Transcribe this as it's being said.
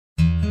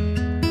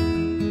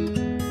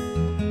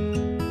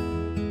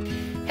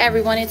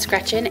everyone, it's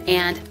Gretchen,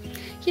 and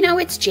you know,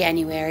 it's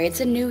January, it's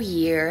a new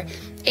year,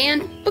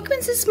 and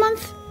Bookmans this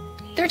month,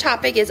 their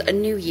topic is a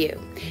new you.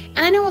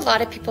 And I know a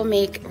lot of people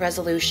make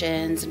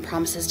resolutions and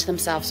promises to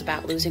themselves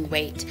about losing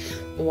weight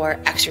or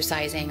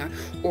exercising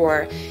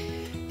or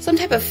some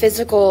type of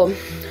physical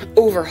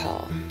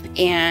overhaul.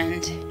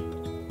 And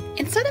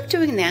instead of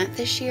doing that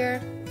this year,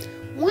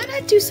 why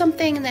not do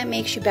something that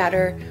makes you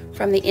better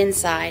from the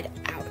inside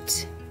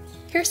out?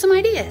 Here's some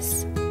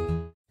ideas.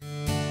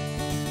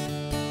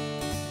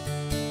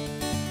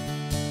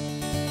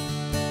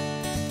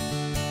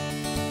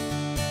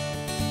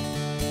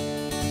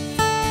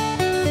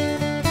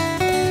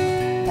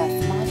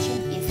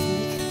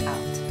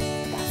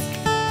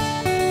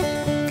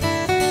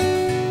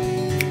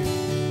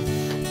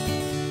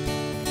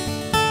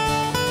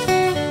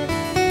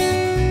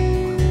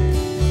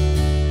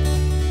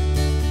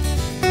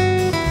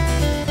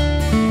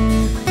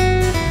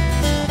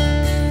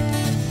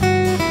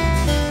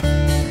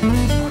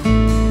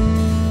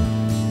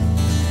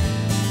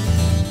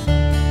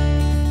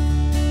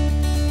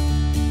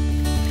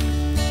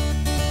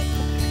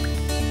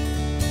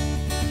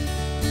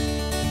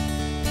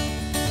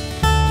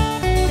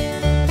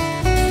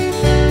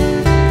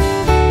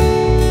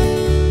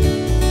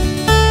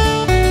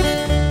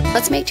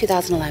 Let's make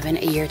 2011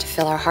 a year to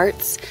fill our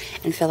hearts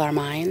and fill our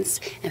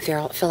minds and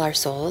fill our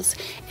souls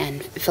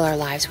and fill our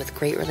lives with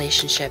great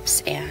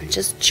relationships and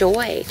just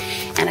joy.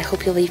 And I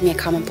hope you'll leave me a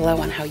comment below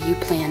on how you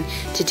plan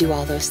to do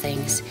all those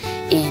things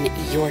in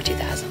your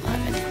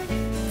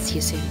 2011. See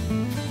you soon.